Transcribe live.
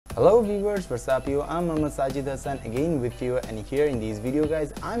Hello viewers, what's up you? I'm Sajidz again with you, and here in this video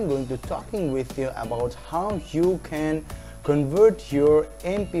guys I'm going to talking with you about how you can convert your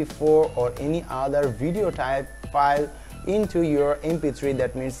MP4 or any other video type file into your MP3,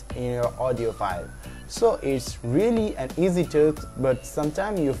 that means in your audio file. So it's really an easy trick, but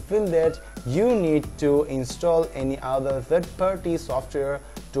sometimes you feel that you need to install any other third-party software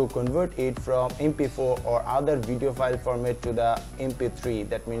to convert it from MP4 or other video file format to the MP3,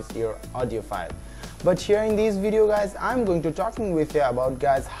 that means your audio file. But here in this video guys I'm going to talking with you about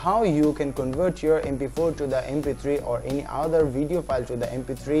guys how you can convert your MP4 to the MP3 or any other video file to the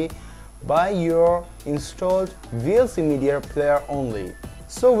MP3 by your installed VLC Media Player only.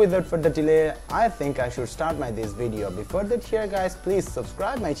 So without further delay, I think I should start this video. Before that here guys, please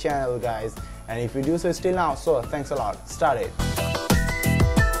subscribe my channel guys, and if you do so still now, so thanks a lot. Start it.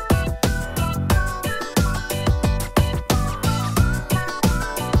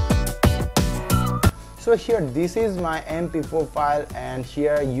 So here this is my MP4 file, and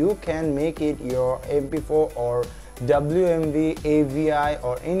here you can make it your MP4 or WMV, AVI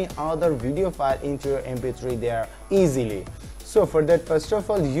or any other video file into your MP3 there easily. So for that, first of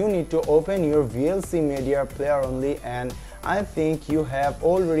all you need to open your VLC Media Player only, and I think you have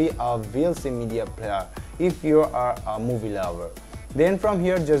already a VLC Media Player if you are a movie lover. Then from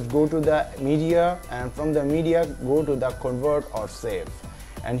here just go to the media, and from the media go to the convert or save.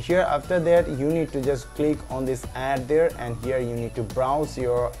 And here after that you need to just click on this add there, and here you need to browse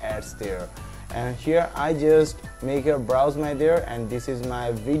your ads there. And here I just make a browse my there, and this is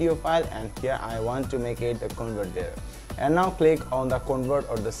my video file, and here I want to make it the convert there. And now click on the convert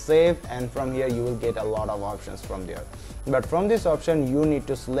or the save, and from here you will get a lot of options from there. But from this option you need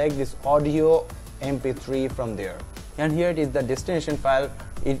to select this audio MP3 from there. And here it is the destination file.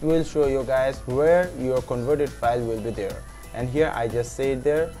 It will show you guys where your converted file will be there. And here I just say it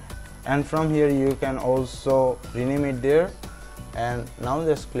there, and from here you can also rename it there. And now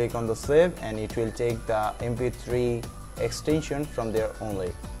just click on the save, and it will take the MP3 extension from there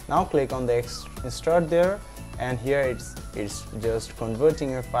only. Now click on the start there, and here it's just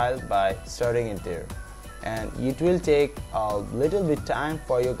converting your file by starting it there. And it will take a little bit time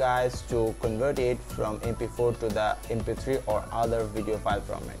for you guys to convert it from MP4 to the MP3 or other video file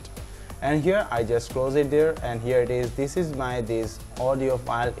format. And here I just close it there, and here it is. This is this audio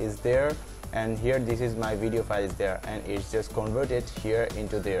file is there, and here this is my video file is there, and it's just converted here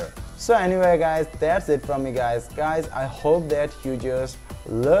into there. So anyway guys, that's it from me guys. I hope that you just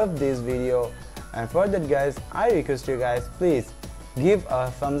love this video, and for that guys I request you guys, please give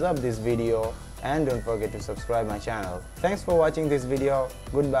a thumbs up this video, and don't forget to subscribe my channel. Thanks for watching this video.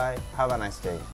 Goodbye, have a nice day.